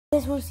You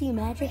guys want to see a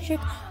magic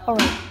trick?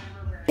 Alright,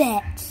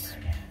 bet.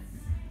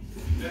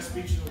 Best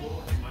beach in the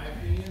world, in my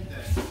opinion.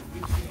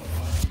 We've seen a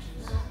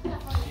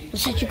lot of beaches. I'll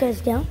set you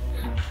guys down.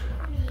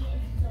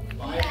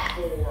 By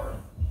far,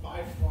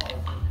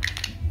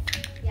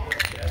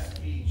 the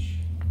best beach,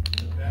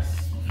 the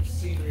best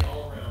scenery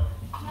all around.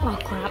 Oh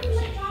crap.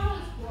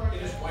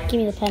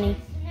 Give me the penny.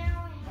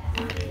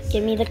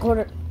 Give me the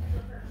quarter.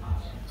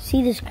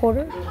 See this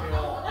quarter?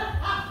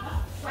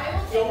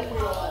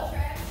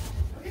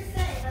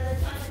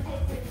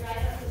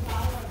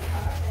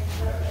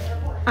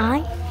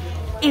 I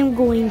am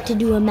going to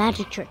do a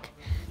magic trick.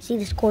 See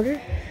this quarter?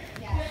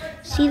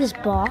 See this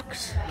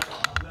box?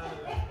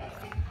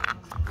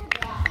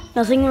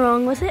 Nothing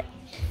wrong with it.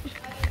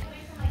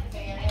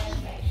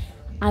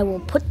 I will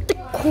put the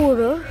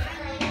quarter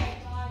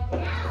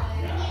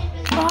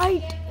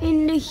right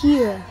into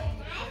here.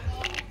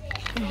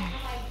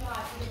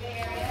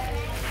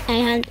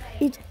 And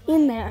it's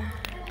in there.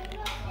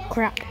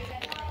 Crap.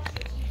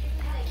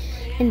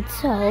 And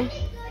so,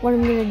 what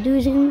I'm going to do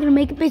is I'm going to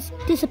make it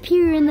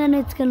disappear and then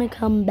it's going to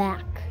come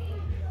back.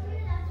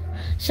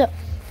 So.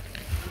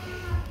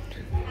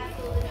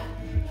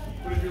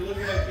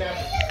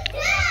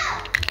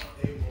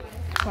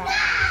 Crap.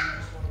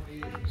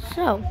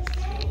 So,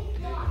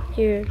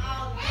 here,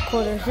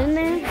 quarters in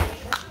there.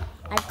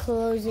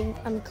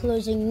 I'm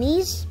closing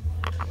these.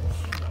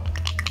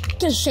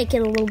 Just shake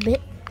it a little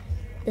bit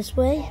this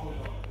way.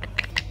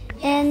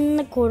 And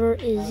the quarter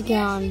is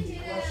gone.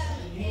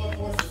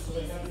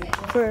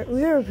 For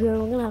Europe here,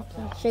 we're gonna have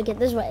to shake it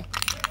this way.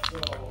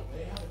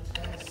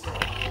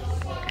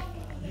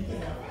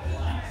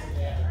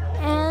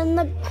 And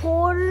the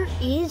quarter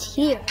is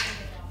here.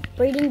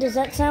 Braden, does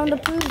that sound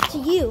approved to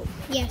you?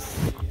 Yes.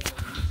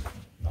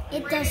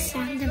 It does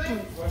sound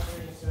approved.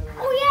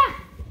 Oh yeah!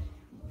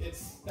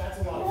 That's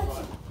a lot of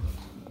fun.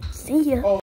 See ya.